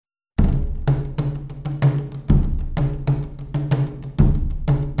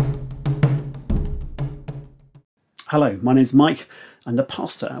Hello, my name is Mike. I'm the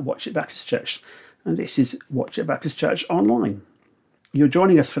pastor at Watch It Baptist Church, and this is Watch It Baptist Church Online. You're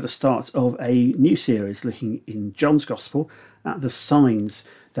joining us for the start of a new series looking in John's Gospel at the signs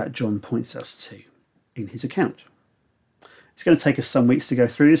that John points us to in his account. It's going to take us some weeks to go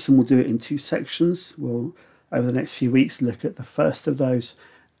through this, and we'll do it in two sections. We'll, over the next few weeks, look at the first of those,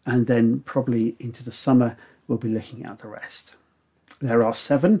 and then probably into the summer, we'll be looking at the rest. There are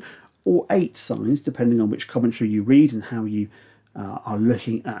 7 or 8 signs, depending on which commentary you read and how you are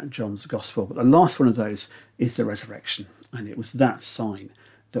looking at John's Gospel. But the last one of those is the resurrection, and it was that sign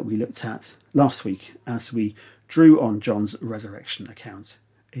that we looked at last week as we drew on John's resurrection account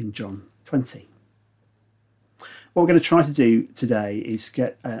in John 20. What we're going to try to do today is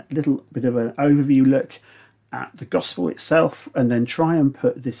get a little bit of an overview look at the Gospel itself, and then try and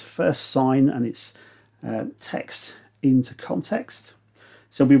put this first sign and its text into context.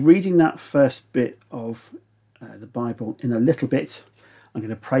 So we'll be reading that first bit of the Bible in a little bit. I'm going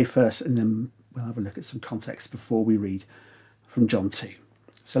to pray first, and then we'll have a look at some context before we read from John 2.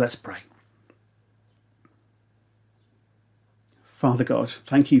 So let's pray. Father God,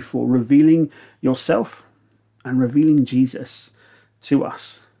 thank you for revealing yourself and revealing Jesus to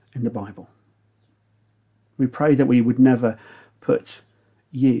us in the Bible. We pray that we would never put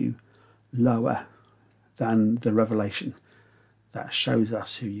you lower than the revelation that shows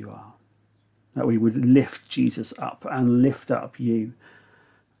us who you are. That we would lift Jesus up and lift up you,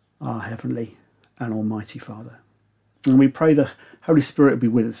 our heavenly and almighty Father. And we pray the Holy Spirit be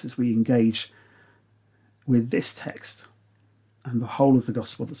with us as we engage with this text and the whole of the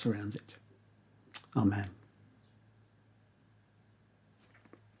gospel that surrounds it. Amen.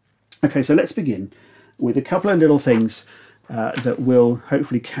 Okay, so let's begin with a couple of little things that will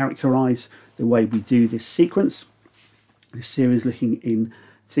hopefully characterise the way we do this sequence. This series looking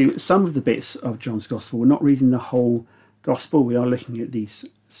into some of the bits of John's Gospel. We're not reading the whole Gospel. We are looking at these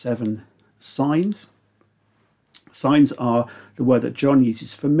 7 signs. Signs are the word that John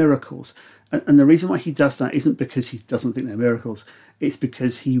uses for miracles. And the reason why he does that isn't because he doesn't think they're miracles. It's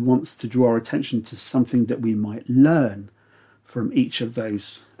because he wants to draw our attention to something that we might learn from each of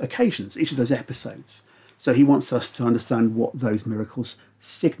those occasions, each of those episodes. So he wants us to understand what those miracles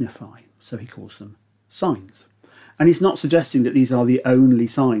signify. So he calls them signs. And he's not suggesting that these are the only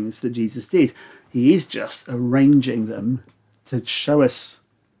signs that Jesus did. He is just arranging them to show us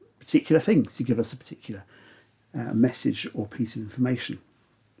particular things, to give us a particular message or piece of information.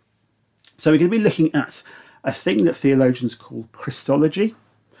 So we're going to be looking at a thing that theologians call Christology.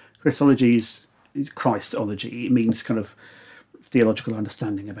 Christology is Christology. It means kind of theological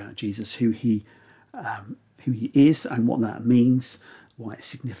understanding about Jesus, who he is and what that means, why it's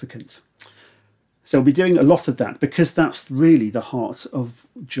significant. So we'll be doing a lot of that because that's really the heart of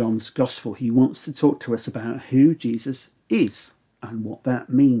John's Gospel. He wants to talk to us about who Jesus is and what that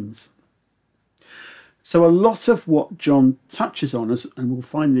means. So a lot of what John touches on, and we'll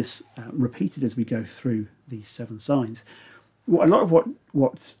find this repeated as we go through these 7 signs, a lot of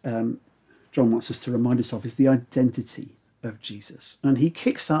what John wants us to remind us of is the identity of Jesus. And he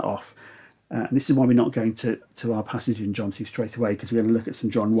kicks that off. And this is why we're not going to our passage in John 2 straight away, because we're going to look at some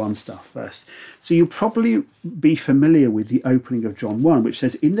John 1 stuff first. So you'll probably be familiar with the opening of John 1, which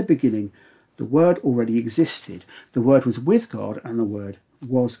says, "In the beginning, the Word already existed. The Word was with God, and the Word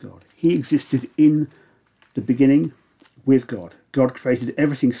was God." He existed in the beginning with God. God created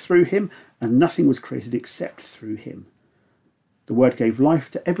everything through him, and nothing was created except through him. The Word gave life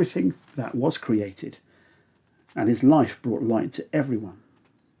to everything that was created, and his life brought light to everyone.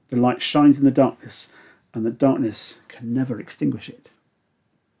 The light shines in the darkness, and the darkness can never extinguish it.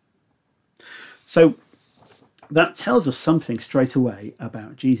 So that tells us something straight away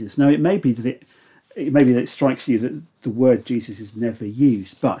about Jesus. Now, it may be that it strikes you that the word Jesus is never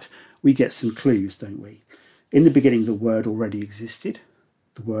used, but we get some clues, don't we? In the beginning, the Word already existed.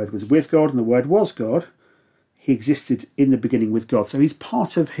 The Word was with God, and the Word was God. He existed in the beginning with God. So he's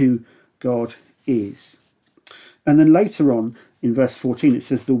part of who God is. And then later on, in verse 14, it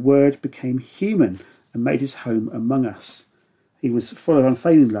says, "The Word became human and made his home among us. He was full of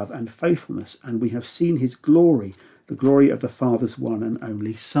unfailing love and faithfulness, and we have seen his glory, the glory of the Father's one and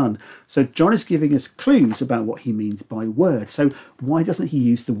only Son." So John is giving us clues about what he means by word. So why doesn't he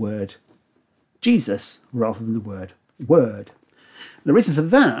use the word Jesus rather than the word word? The reason for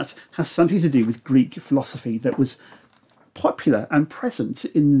that has something to do with Greek philosophy that was popular and present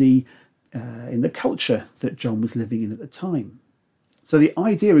in the culture that John was living in at the time. So the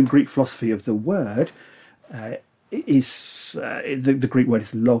idea in Greek philosophy of the word is the Greek word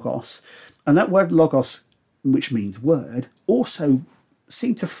is logos, and that word logos, which means word, also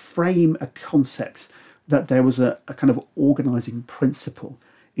seemed to frame a concept that there was a kind of organising principle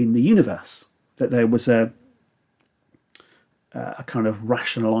in the universe, that there was a kind of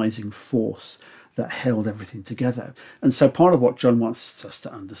rationalising force that held everything together. And so part of what John wants us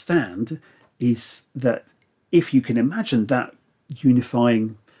to understand is that if you can imagine that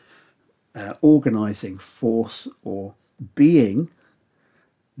unifying, organising force or being,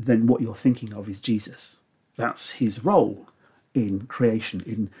 then what you're thinking of is Jesus. That's his role in creation,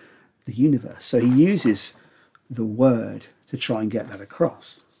 in the universe. So he uses the word to try and get that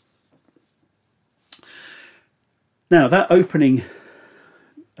across. Now, that opening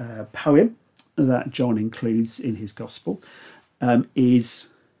poem that John includes in his gospel is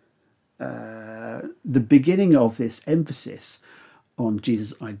the beginning of this emphasis on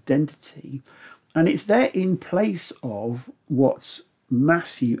Jesus' identity, and it's there in place of what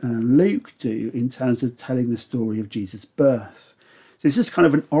Matthew and Luke do in terms of telling the story of Jesus' birth. So this is kind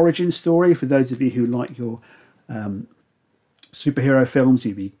of an origin story for those of you who like your superhero films.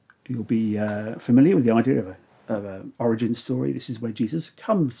 You'll be familiar with the idea of an origin story. This is where Jesus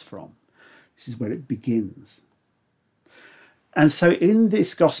comes from. This is where it begins. And so in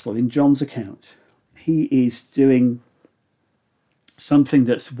this gospel, in John's account, he is doing something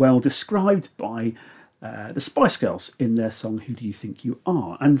that's well described by the Spice Girls in their song "Who Do You Think You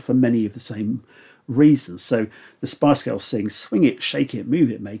Are?" and for many of the same reasons. So the Spice Girls sing, "Swing it, shake it,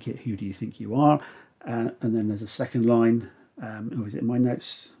 move it, make it, who do you think you are?" And then there's a second line, is it in my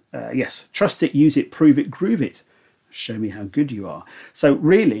notes? Yes, "Trust it, use it, prove it, groove it, show me how good you are." So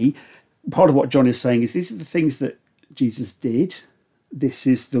really, part of what John is saying is these are the things that Jesus did. This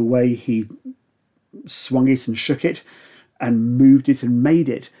is the way he swung it and shook it and moved it and made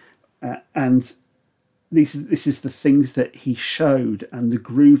it. And this is the things that he showed and the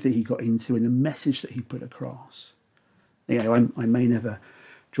groove that he got into and the message that he put across. You know, I may never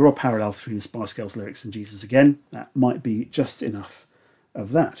draw parallels between the Spice Girls lyrics and Jesus again. That might be just enough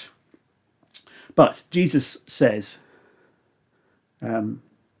of that. But Jesus says,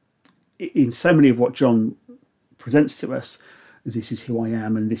 in so many of what John presents to us, this is who I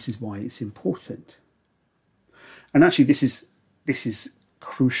am and this is why it's important. And actually this is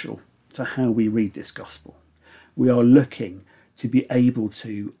crucial to how we read this gospel. We are looking to be able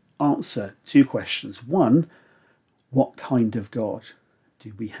to answer two questions. One, what kind of God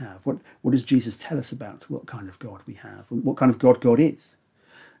do we have? What does Jesus tell us about what kind of God we have and what kind of God is?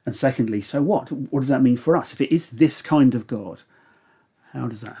 And secondly, so what? What does that mean for us? If it is this kind of God, how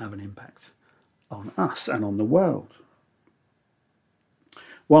does that have an impact on us and on the world?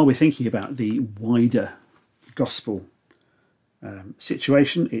 While we're thinking about the wider gospel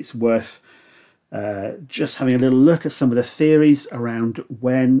situation, it's worth just having a little look at some of the theories around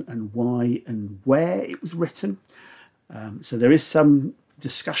when and why and where it was written. So there is some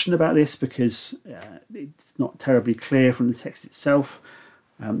discussion about this because it's not terribly clear from the text itself.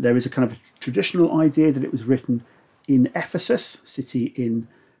 There is a kind of a traditional idea that it was written in Ephesus, city in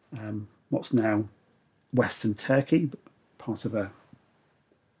what's now Western Turkey, part of a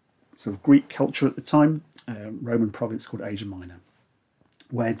sort of Greek culture at the time, Roman province called Asia Minor,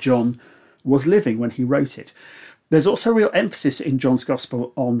 where John was living when he wrote it. There's also real emphasis in John's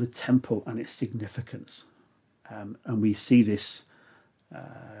Gospel on the temple and its significance. And we see this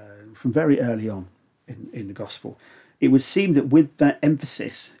from very early on in the Gospel. It would seem that with that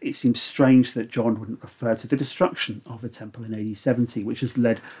emphasis, it seems strange that John wouldn't refer to the destruction of the temple in AD 70, which has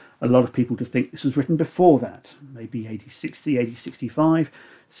led a lot of people to think this was written before that, maybe AD 60, AD 65,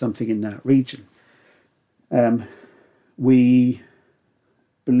 something in that region. We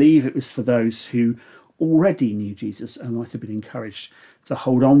believe it was for those who already knew Jesus and might have been encouraged to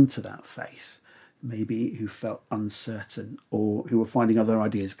hold on to that faith, maybe who felt uncertain or who were finding other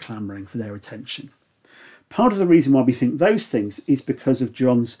ideas clamouring for their attention. Part of the reason why we think those things is because of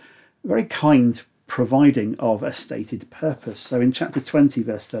John's very kind providing of a stated purpose. So in chapter 20,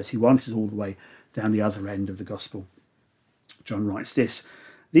 verse 31, this is all the way down the other end of the gospel, John writes this: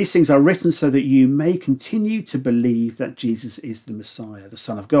 "These things are written so that you may continue to believe that Jesus is the Messiah, the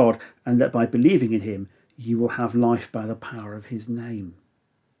Son of God, and that by believing in him, you will have life by the power of his name."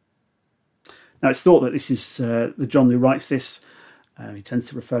 Now, it's thought that this is the John who writes this. He tends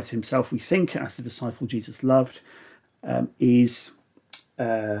to refer to himself, we think, as the disciple Jesus loved, is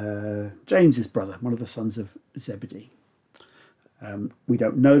James's brother, one of the sons of Zebedee. We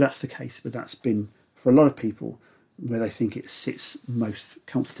don't know that's the case, but that's been, for a lot of people, where they think it sits most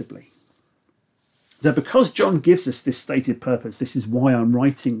comfortably. So because John gives us this stated purpose, this is why I'm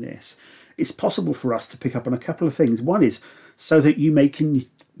writing this, it's possible for us to pick up on a couple of things. One is so that you may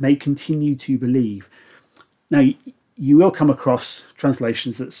continue to believe. Now, you will come across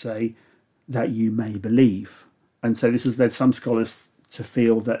translations that say that you may believe. And so this has led some scholars to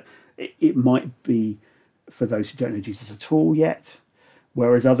feel that it might be for those who don't know Jesus at all yet,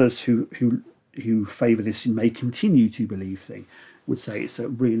 whereas others who favour this may continue to believe thing would say it's a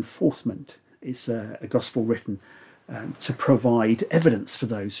reinforcement. It's a gospel written to provide evidence for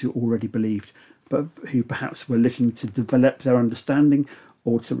those who already believed, but who perhaps were looking to develop their understanding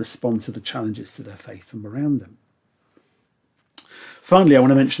or to respond to the challenges to their faith from around them. Finally, I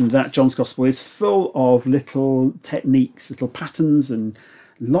want to mention that John's Gospel is full of little techniques, little patterns, and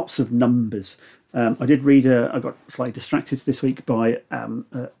lots of numbers. I did read, I got slightly distracted this week by kind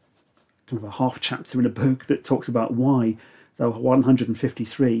of a half chapter in a book that talks about why the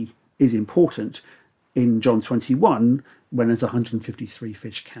 153 is important in John 21 when there's 153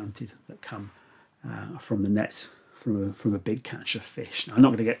 fish counted that come from the net from a big catch of fish. Now, I'm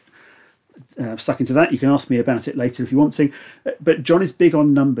not going to get stuck into that. You can ask me about it later if you want to. But John is big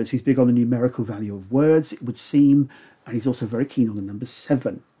on numbers. He's big on the numerical value of words, it would seem, and he's also very keen on the number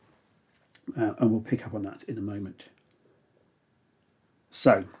 7. And we'll pick up on that in a moment.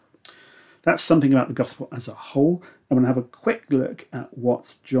 So, that's something about the Gospel as a whole. I'm going to have a quick look at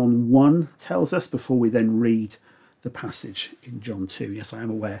what John 1 tells us before we then read the passage in John 2. Yes, I am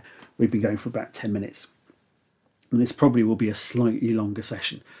aware we've been going for about 10 minutes. And this probably will be a slightly longer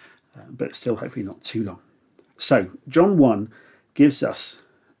session, but still hopefully not too long. So, John 1 gives us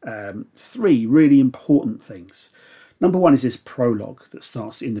 3 really important things. Number 1 is this prologue that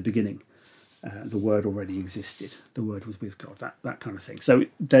starts in the beginning. The Word already existed. The Word was with God, that kind of thing. So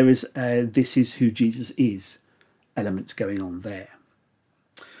there is this is who Jesus is element going on there.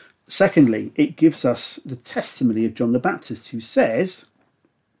 Secondly, it gives us the testimony of John the Baptist, who says,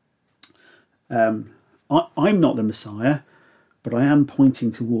 I'm not the Messiah, but I am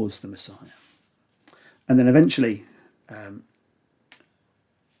pointing towards the Messiah. And then eventually,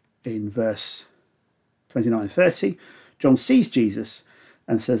 in verse 29-30, John sees Jesus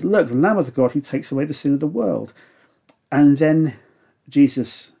and says, look, the Lamb of God who takes away the sin of the world. And then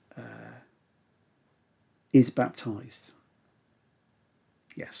Jesus is baptized.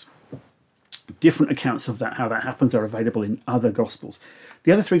 Yes. Different accounts of that, how that happens, are available in other Gospels.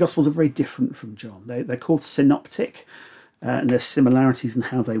 The other 3 Gospels are very different from John. They're called synoptic, and there's similarities in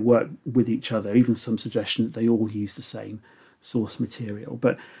how they work with each other, even some suggestion that they all use the same source material.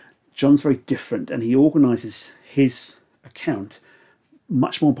 But John's very different, and he organises his account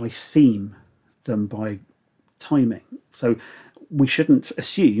much more by theme than by timing. So we shouldn't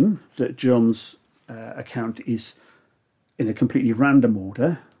assume that John's account is in a completely random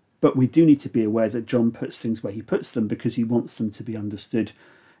order, but we do need to be aware that John puts things where he puts them because he wants them to be understood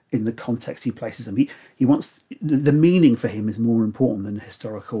in the context he places them. He wants the meaning for him is more important than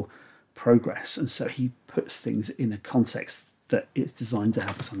historical progress, and so he puts things in a context that is designed to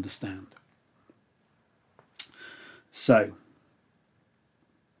help us understand. So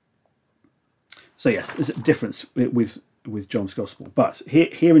yes, there's a difference with John's Gospel. But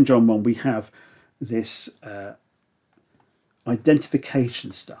here in John 1, we have this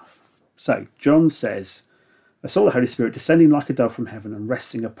identification stuff. So John says, I saw the Holy Spirit descending like a dove from heaven and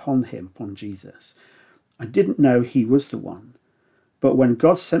resting upon him, upon Jesus. I didn't know he was the one. But when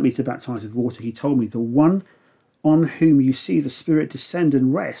God sent me to baptize with water, he told me, the one on whom you see the Spirit descend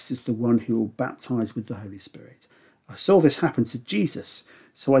and rest is the one who will baptize with the Holy Spirit. I saw this happen to Jesus,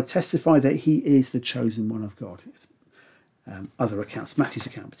 so I testify that he is the chosen one of God. Other accounts, Matthew's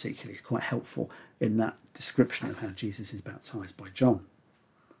account particularly, is quite helpful in that description of how Jesus is baptized by John.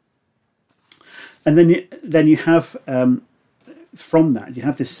 And then you have, from that, you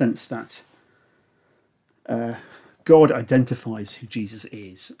have this sense that God identifies who Jesus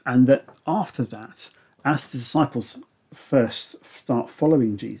is, and that after that, as the disciples first start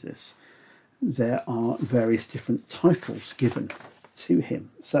following Jesus, there are various different titles given to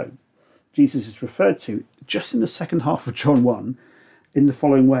him. So Jesus is referred to just in the second half of John 1 in the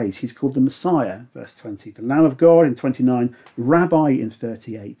following ways. He's called the Messiah, verse 20, the Lamb of God in 29, Rabbi in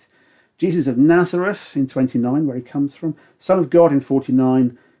 38, Jesus of Nazareth in 29, where he comes from, Son of God in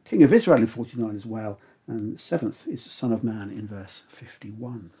 49, King of Israel in 49 as well, and 7th is Son of Man in verse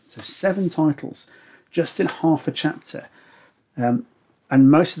 51. So 7 titles just in half a chapter. And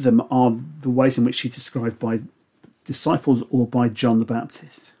most of them are the ways in which he's described by disciples or by John the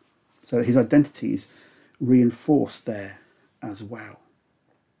Baptist. So his identity is reinforced there as well.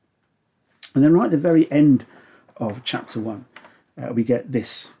 And then right at the very end of chapter 1, we get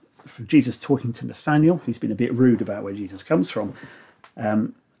this from Jesus talking to Nathanael, who's been a bit rude about where Jesus comes from.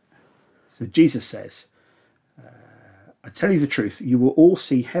 So Jesus says, I tell you the truth, you will all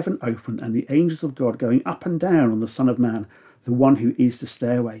see heaven open and the angels of God going up and down on the Son of Man. the one who is the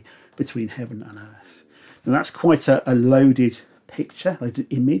stairway between heaven and earth. Now that's quite a loaded picture, loaded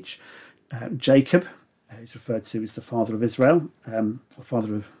image. Jacob is referred to as the father of Israel,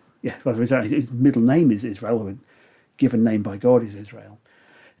 father of Israel. His middle name is Israel, or given name by God is Israel.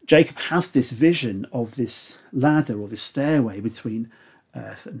 Jacob has this vision of this ladder or this stairway between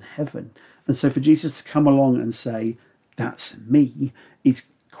earth and heaven. And so for Jesus to come along and say, that's me, is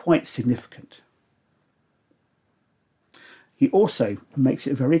quite significant. He also makes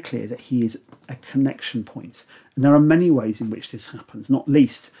it very clear that he is a connection point. And there are many ways in which this happens, not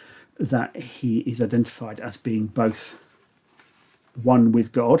least that he is identified as being both one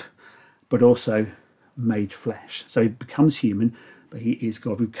with God, but also made flesh. So he becomes human, but he is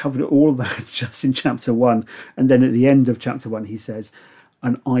God. We've covered all of that just in chapter 1. And then at the end of chapter 1, he says,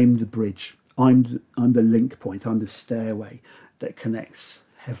 and I'm the bridge. I'm the link point. I'm the stairway that connects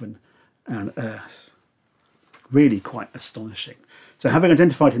heaven and earth. Really quite astonishing. So having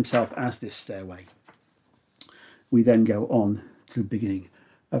identified himself as this stairway, we then go on to the beginning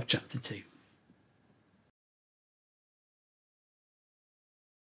of chapter 2.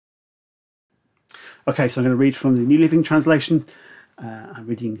 Okay, so I'm going to read from the New Living Translation. I'm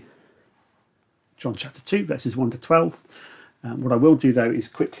reading John chapter 2, verses 1 to 12. What I will do, though, is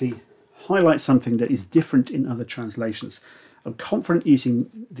quickly highlight something that is different in other translations. I'm confident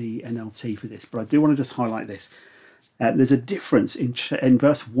using the NLT for this, but I do want to just highlight this. There's a difference in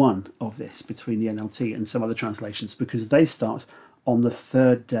verse 1 of this between the NLT and some other translations, because they start on the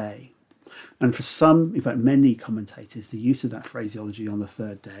third day. And for some, in fact many commentators, the use of that phraseology on the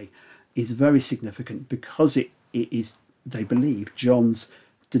third day is very significant, because it is, they believe, John's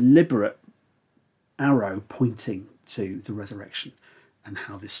deliberate arrow pointing to the resurrection and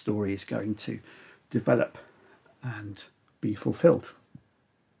how this story is going to develop and be fulfilled.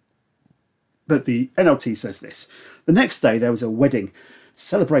 But the NLT says this: the next day there was a wedding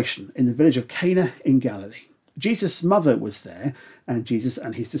celebration in the village of Cana in Galilee. Jesus' mother was there, and Jesus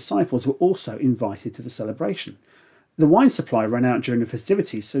and his disciples were also invited to the celebration. The wine supply ran out during the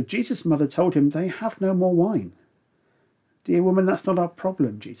festivities, so Jesus' mother told him, they have no more wine. Dear woman, that's not our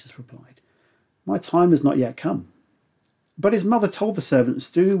problem, Jesus replied. My time has not yet come. But his mother told the servants,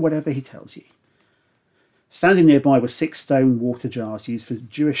 do whatever he tells you. Standing nearby were 6 stone water jars used for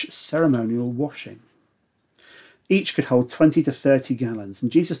Jewish ceremonial washing. Each could hold 20 to 30 gallons,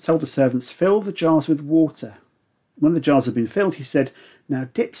 and Jesus told the servants, fill the jars with water. When the jars had been filled, he said, now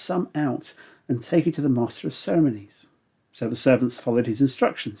dip some out and take it to the master of ceremonies. So the servants followed his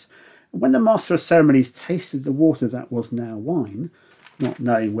instructions. And when the master of ceremonies tasted the water that was now wine, not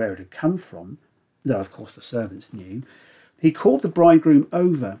knowing where it had come from, though of course the servants knew, he called the bridegroom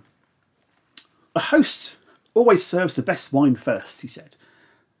over. A host always serves the best wine first, he said.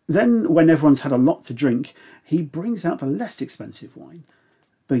 Then, when everyone's had a lot to drink, he brings out the less expensive wine.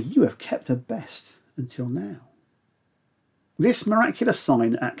 But you have kept the best until now. This miraculous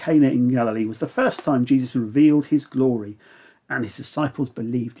sign at Cana in Galilee was the first time Jesus revealed his glory, and his disciples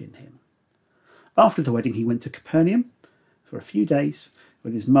believed in him. After the wedding, he went to Capernaum for a few days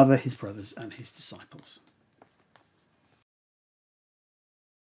with his mother, his brothers, and his disciples.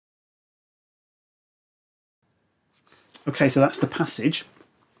 Okay, so that's the passage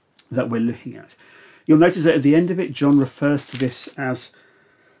that we're looking at. You'll notice that at the end of it, John refers to this as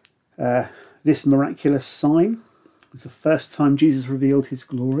this miraculous sign. It was the first time Jesus revealed his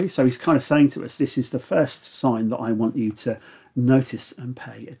glory. So he's kind of saying to us, this is the first sign that I want you to notice and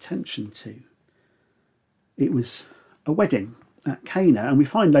pay attention to. It was a wedding at Cana, and we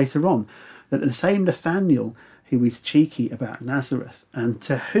find later on that the same Nathanael who is cheeky about Nazareth, and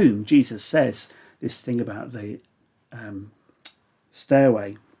to whom Jesus says this thing about the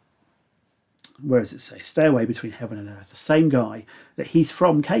stairway, where does it say? Stairway between heaven and earth. The same guy, that he's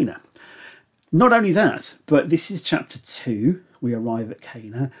from Cana. Not only that, but this is chapter 2, we arrive at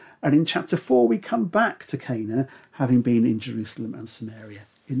Cana, and in chapter 4 we come back to Cana, having been in Jerusalem and Samaria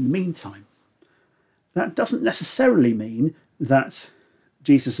in the meantime. That doesn't necessarily mean that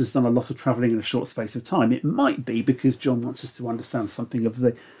Jesus has done a lot of travelling in a short space of time. It might be because John wants us to understand something of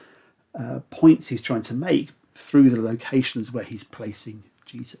the points he's trying to make through the locations where he's placing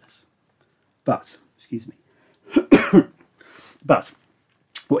Jesus. But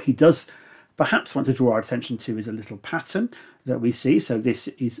what he does perhaps want to draw our attention to is a little pattern that we see. So this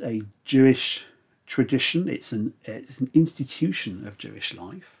is a Jewish tradition. It's an institution of Jewish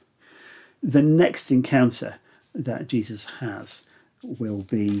life. The next encounter that Jesus has will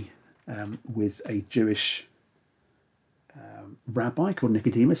be with a Jewish rabbi called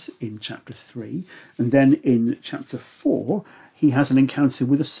Nicodemus in chapter 3. And then in chapter 4, he has an encounter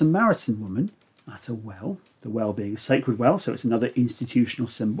with a Samaritan woman at a well, the well being a sacred well, so it's another institutional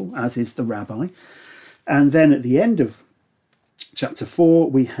symbol, as is the rabbi. And then at the end of chapter 4,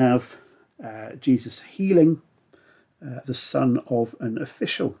 we have Jesus healing the son of an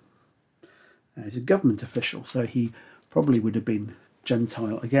official. He's a government official, so he probably would have been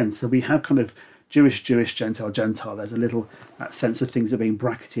Gentile again. So we have kind of Jewish, Gentile. There's a little sense of things are being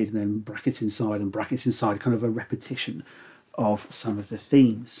bracketed and then brackets inside, kind of a repetition of some of the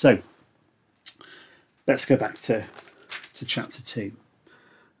themes. So let's go back to chapter 2.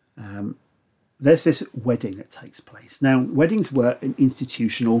 There's this wedding that takes place. Now, weddings were an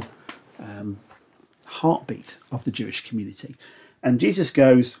institutional heartbeat of the Jewish community. And Jesus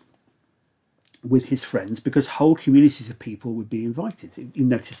goes with his friends because whole communities of people would be invited. You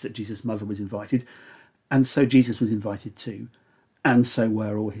notice that Jesus' mother was invited, and so Jesus was invited too, and so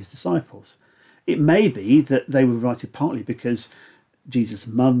were all his disciples. It may be that they were invited partly because Jesus'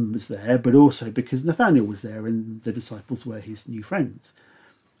 mum was there, but also because Nathanael was there and the disciples were his new friends.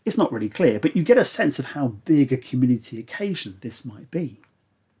 It's not really clear, but you get a sense of how big a community occasion this might be.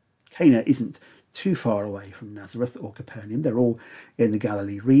 Cana isn't too far away from Nazareth or Capernaum. They're all in the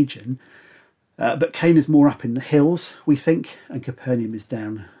Galilee region. But Cana's more up in the hills, we think, and Capernaum is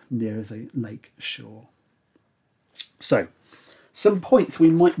down near the lake shore. So, some points we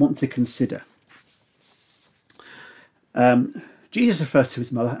might want to consider. Jesus refers to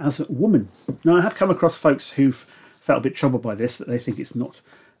his mother as a woman. Now, I have come across folks who've felt a bit troubled by this, that they think it's not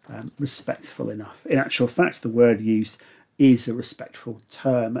respectful enough. In actual fact, the word used is a respectful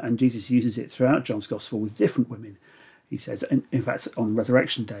term, and Jesus uses it throughout John's Gospel with different women. He says, and in fact, on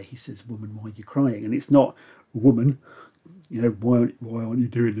Resurrection Day, he says, "Woman, why are you crying?" And it's not, "Woman, why aren't you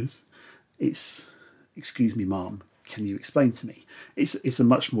doing this?" It's, "Excuse me, ma'am, can you explain to me?" It's a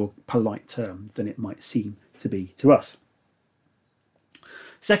much more polite term than it might seem to be to us.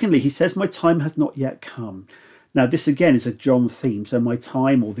 Secondly, he says, "My time has not yet come." Now, this again is a John theme. So my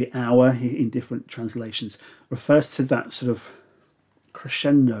time, or the hour in different translations, refers to that sort of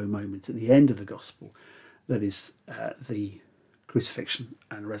crescendo moment at the end of the gospel that is the crucifixion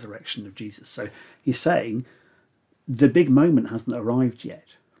and resurrection of Jesus. So he's saying the big moment hasn't arrived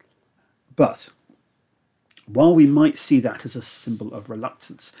yet. But while we might see that as a symbol of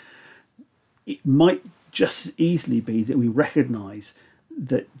reluctance, it might just as easily be that we recognise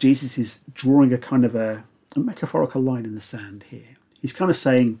that Jesus is drawing a kind of a metaphorical line in the sand here. He's kind of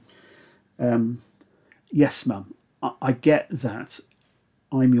saying, yes, mum, I get that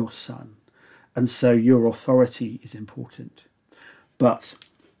I'm your son, and so your authority is important. But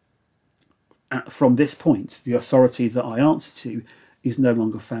from this point, the authority that I answer to is no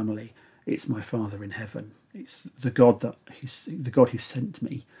longer family. It's my Father in heaven. It's the God who sent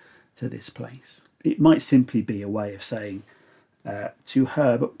me to this place. It might simply be a way of saying to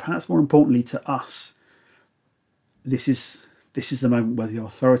her, but perhaps more importantly to us, this is the moment where the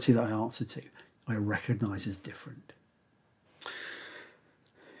authority that I answer to, I recognise as different.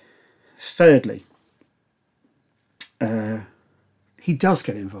 Thirdly, he does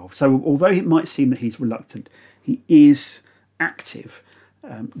get involved. So although it might seem that he's reluctant, he is active.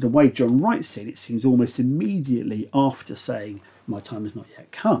 The way John writes it seems almost immediately after saying, "My time has not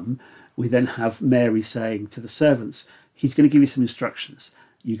yet come," we then have Mary saying to the servants, "He's going to give you some instructions.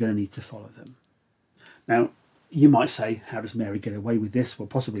 You're going to need to follow them." Now, you might say, how does Mary get away with this? Well,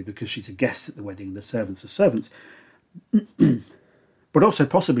 possibly because she's a guest at the wedding and the servants are servants. But also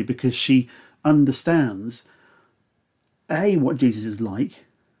possibly because she understands, A, what Jesus is like,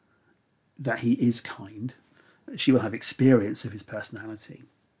 that he is kind. She will have experience of his personality.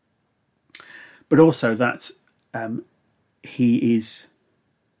 But also that he is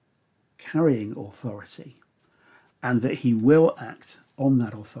carrying authority and that he will act on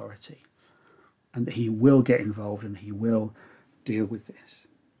that authority and that he will get involved and he will deal with this.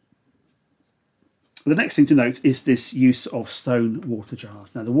 The next thing to note is this use of stone water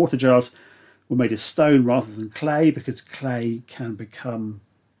jars. Now, the water jars were made of stone rather than clay because clay can become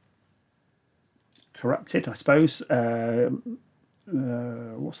corrupted, I suppose. What's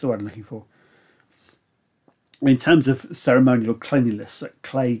the word I'm looking for? In terms of ceremonial cleanliness, a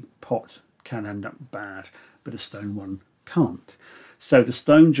clay pot can end up bad, but a stone one can't. So the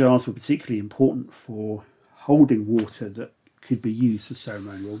stone jars were particularly important for holding water that could be used for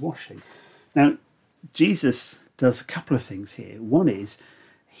ceremonial washing. Now, Jesus does a couple of things here. One is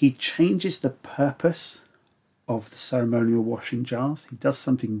he changes the purpose of the ceremonial washing jars. He does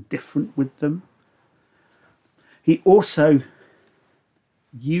something different with them. He also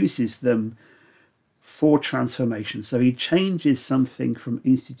uses them for transformation. So he changes something from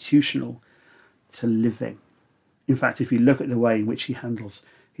institutional to living. In fact, if you look at the way in which he handles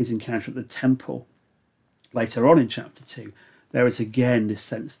his encounter at the temple later on in chapter 2, there is again this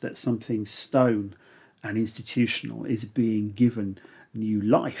sense that something stone and institutional is being given new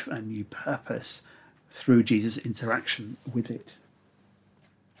life and new purpose through Jesus' interaction with it.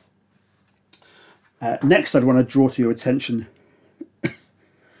 Next, I'd want to draw to your attention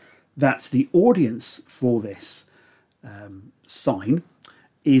that the audience for this sign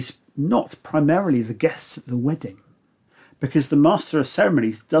is not primarily the guests at the wedding, because the master of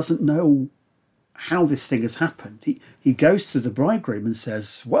ceremonies doesn't know how this thing has happened. He goes to the bridegroom and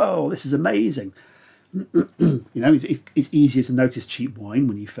says, "Whoa, this is amazing." It's easier to notice cheap wine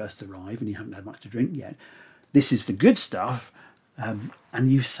when you first arrive and you haven't had much to drink yet. This is the good stuff,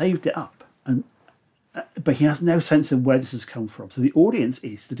 and you've saved it up. But he has no sense of where this has come from. So the audience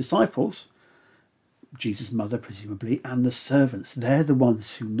is the disciples, Jesus' mother presumably, and the servants. They're the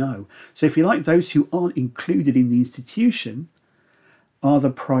ones who know. So if you like, those who aren't included in the institution are the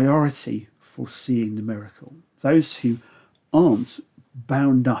priority for seeing the miracle. Those who aren't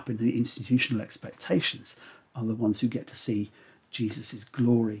bound up in the institutional expectations are the ones who get to see Jesus'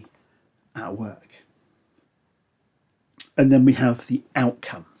 glory at work. And then we have the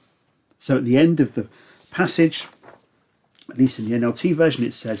outcome. So at the end of the passage, at least in the NLT version,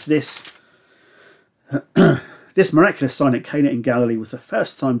 it says this: "This miraculous sign at Cana in Galilee was the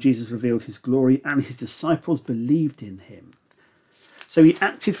first time Jesus revealed his glory, and his disciples believed in him." So he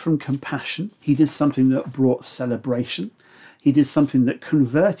acted from compassion. He did something that brought celebration. He did something that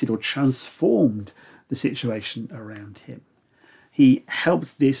converted or transformed the situation around him. He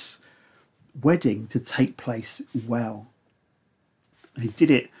helped this wedding to take place well. And he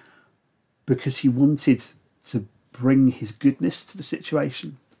did it because he wanted to bring his goodness to the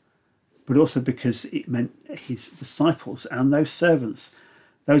situation, but also because it meant his disciples and those servants,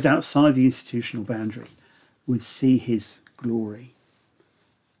 those outside the institutional boundary, would see his glory,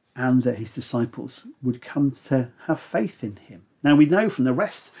 and that his disciples would come to have faith in him. Now, we know from the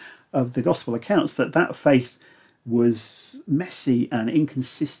rest of the gospel accounts that that faith was messy and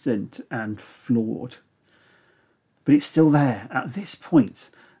inconsistent and flawed, but it's still there. At this point,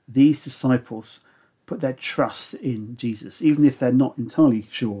 these disciples put their trust in Jesus, even if they're not entirely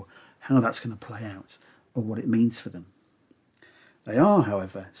sure how that's going to play out or what it means for them. They are,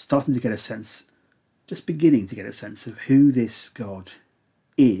 however, starting to get a sense, just beginning to get a sense of who this God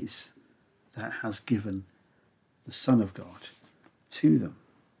is that has given the Son of God to them.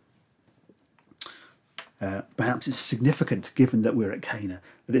 Perhaps it's significant, given that we're at Cana,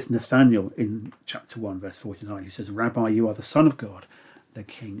 that it's Nathanael in chapter 1, verse 49, who says, "Rabbi, you are the Son of God, the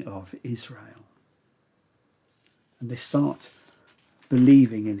King of Israel." And they start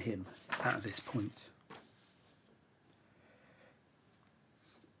believing in him at this point.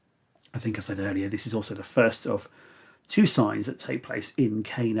 I think I said earlier, this is also the first of two signs that take place in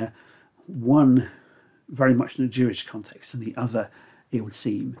Cana, one very much in a Jewish context, and the other, it would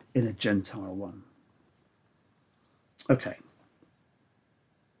seem, in a Gentile one. Okay.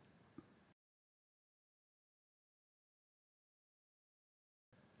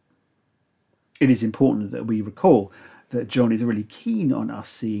 It is important that we recall that John is really keen on us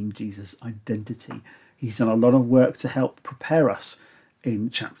seeing Jesus' identity. He's done a lot of work to help prepare us in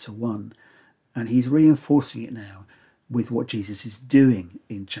chapter 1, and he's reinforcing it now with what Jesus is doing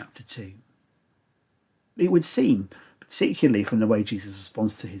in chapter 2. It would seem, particularly from the way Jesus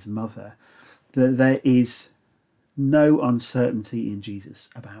responds to his mother, that there is no uncertainty in Jesus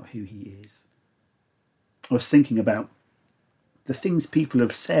about who he is. I was thinking about the things people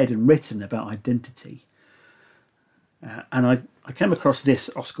have said and written about identity. And I came across this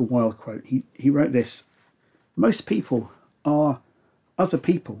Oscar Wilde quote. He wrote this: "Most people are other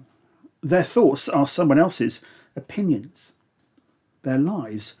people. Their thoughts are someone else's opinions. Their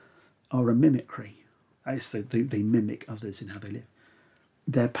lives are a mimicry." That is, they mimic others in how they live.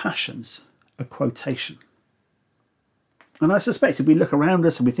 "Their passions a quotation." And I suspect if we look around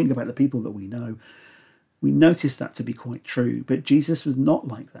us and we think about the people that we know, we notice that to be quite true. But Jesus was not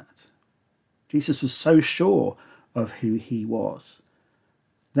like that. Jesus was so sure of who he was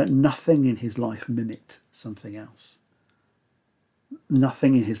that nothing in his life mimicked something else.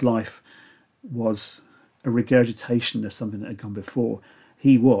 Nothing in his life was a regurgitation of something that had gone before.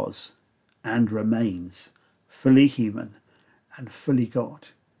 He was and remains fully human and fully God,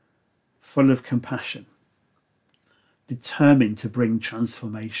 full of compassion, determined to bring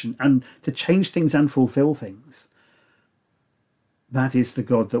transformation and to change things and fulfill things. That is the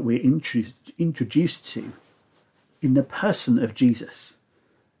God that we're introduced to in the person of Jesus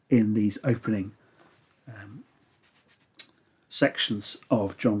in these opening sections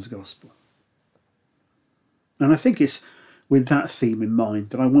of John's Gospel. And I think it's with that theme in mind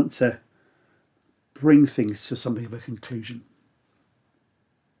that I want to bring things to something of a conclusion.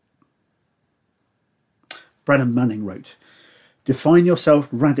 Brennan Manning wrote, "Define yourself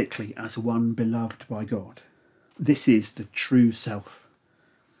radically as one beloved by God. This is the true self.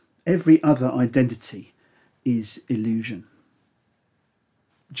 Every other identity is illusion."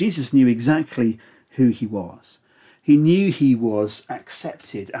 Jesus knew exactly who he was. He knew he was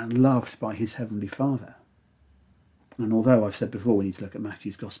accepted and loved by his Heavenly Father. And although I've said before we need to look at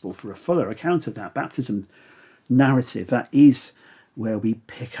Matthew's Gospel for a fuller account of that baptism narrative, that is where we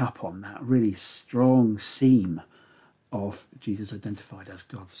pick up on that really strong seam of Jesus identified as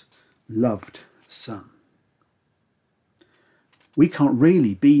God's loved Son. We can't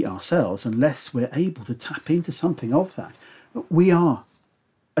really be ourselves unless we're able to tap into something of that. We are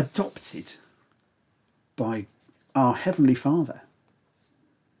adopted by our Heavenly Father.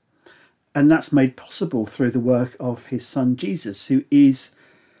 And that's made possible through the work of his Son Jesus, who is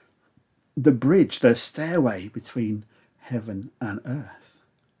the bridge, the stairway between heaven and earth,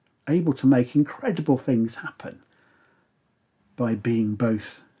 able to make incredible things happen by being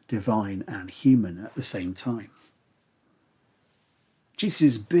both divine and human at the same time. Jesus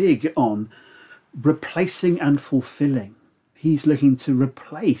is big on replacing and fulfilling. He's looking to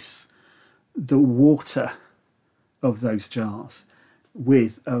replace the water of those jars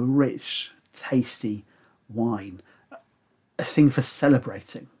with a rich, tasty wine, a thing for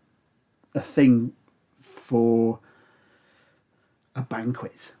celebrating, a thing for a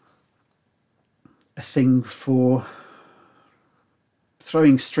banquet, a thing for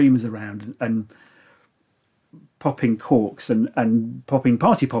throwing streamers around and popping corks and popping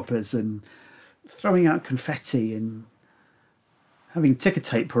party poppers and throwing out confetti and having ticker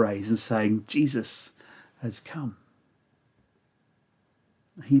tape parades and saying, Jesus has come.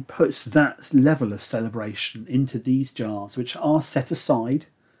 He puts that level of celebration into these jars, which are set aside,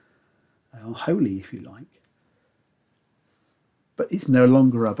 they are holy if you like. But it's no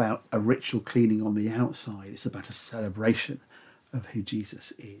longer about a ritual cleaning on the outside, it's about a celebration of who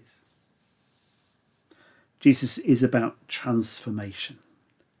Jesus is. Jesus is about transformation.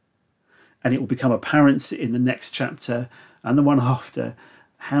 And it will become apparent in the next chapter and the one after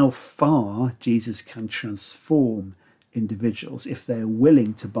how far Jesus can transform individuals if they're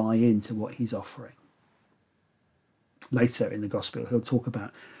willing to buy into what he's offering. Later in the Gospel, he'll talk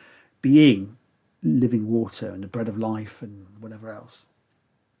about being living water and the bread of life and whatever else.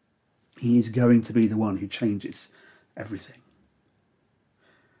 He is going to be the one who changes everything.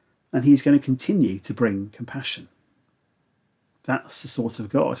 And he's going to continue to bring compassion. That's the sort of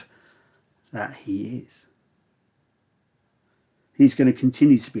God that he is. He's going to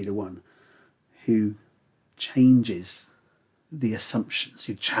continue to be the one who changes the assumptions,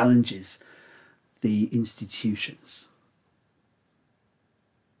 who challenges the institutions.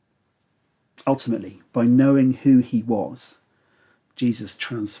 Ultimately, by knowing who he was, Jesus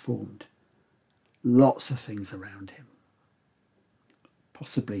transformed lots of things around him,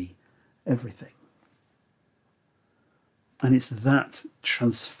 possibly everything. And it's that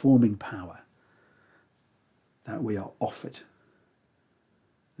transforming power that we are offered,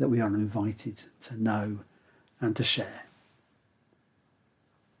 that we are invited to know and to share.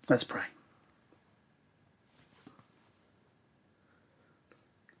 Let's pray.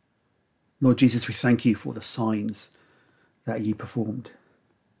 Lord Jesus, we thank you for the signs that you performed,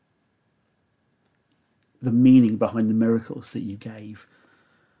 the meaning behind the miracles that you gave.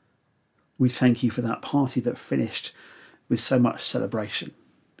 We thank you for that party that finished with so much celebration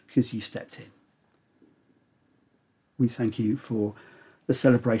because you stepped in. We thank you for the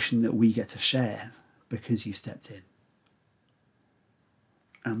celebration that we get to share because you stepped in.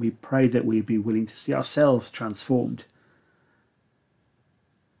 And we pray that we be willing to see ourselves transformed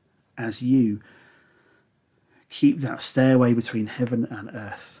as you keep that stairway between heaven and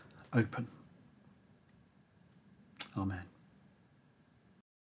earth open. Amen.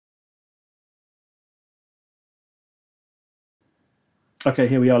 Okay,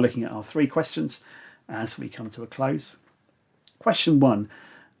 here we are looking at our 3 questions as we come to a close. Question 1,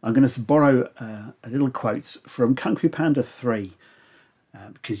 I'm going to borrow a little quote from Kung Fu Panda 3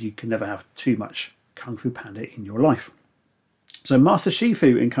 because you can never have too much Kung Fu Panda in your life. So Master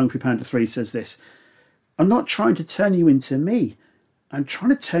Shifu in Kung Fu Panda 3 says this: I'm not trying to turn you into me, I'm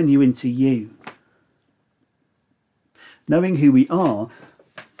trying to turn you into you. Knowing who we are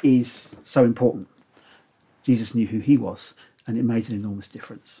is so important. Jesus knew who he was, and it made an enormous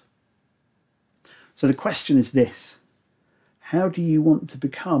difference. So the question is this: how do you want to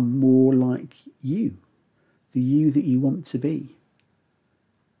become more like you, the you that you want to be?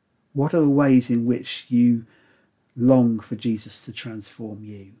 What are the ways in which you long for Jesus to transform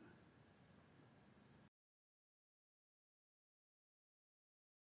you?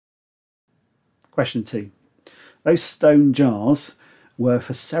 Question 2. Those stone jars were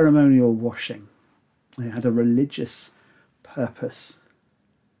for ceremonial washing. They had a religious purpose.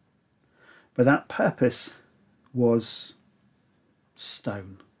 But that purpose was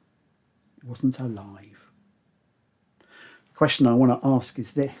stone. It wasn't alive. The question I want to ask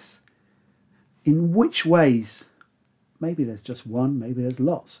is this. In which ways, maybe there's just one, maybe there's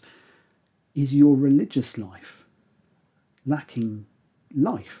lots, is your religious life lacking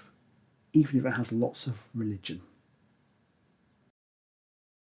life, even if it has lots of religion?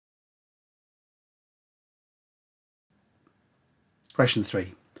 Question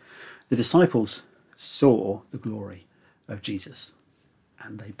 3. The disciples saw the glory of Jesus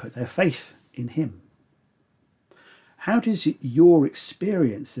and they put their faith in him. How does your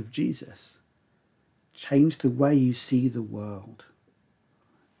experience of Jesus change the way you see the world?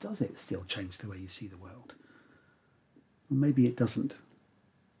 Does it still change the way you see the world? Or maybe it doesn't.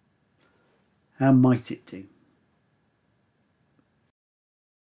 How might it do?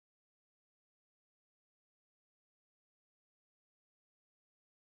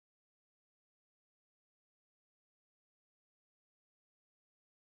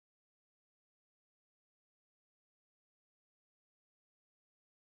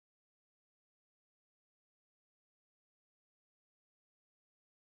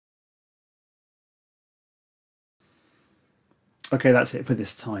 Okay, that's it for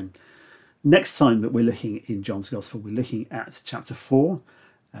this time. Next time that we're looking in John's Gospel, we're looking at chapter 4,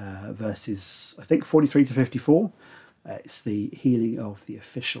 verses, I think, 43 to 54. It's the healing of the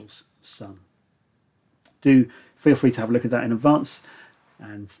official's son. Do feel free to have a look at that in advance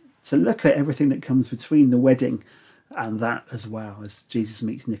and to look at everything that comes between the wedding and that, as well as Jesus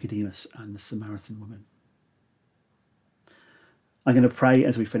meets Nicodemus and the Samaritan woman. I'm going to pray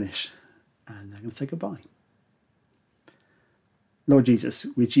as we finish and I'm going to say goodbye. Lord Jesus,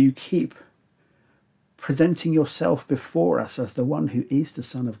 would you keep presenting yourself before us as the one who is the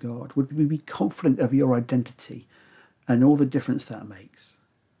Son of God? Would we be confident of your identity and all the difference that makes?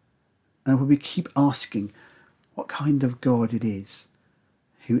 And would we keep asking what kind of God it is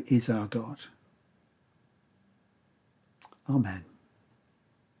who is our God? Amen.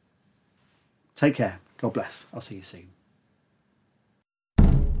 Take care. God bless. I'll see you soon.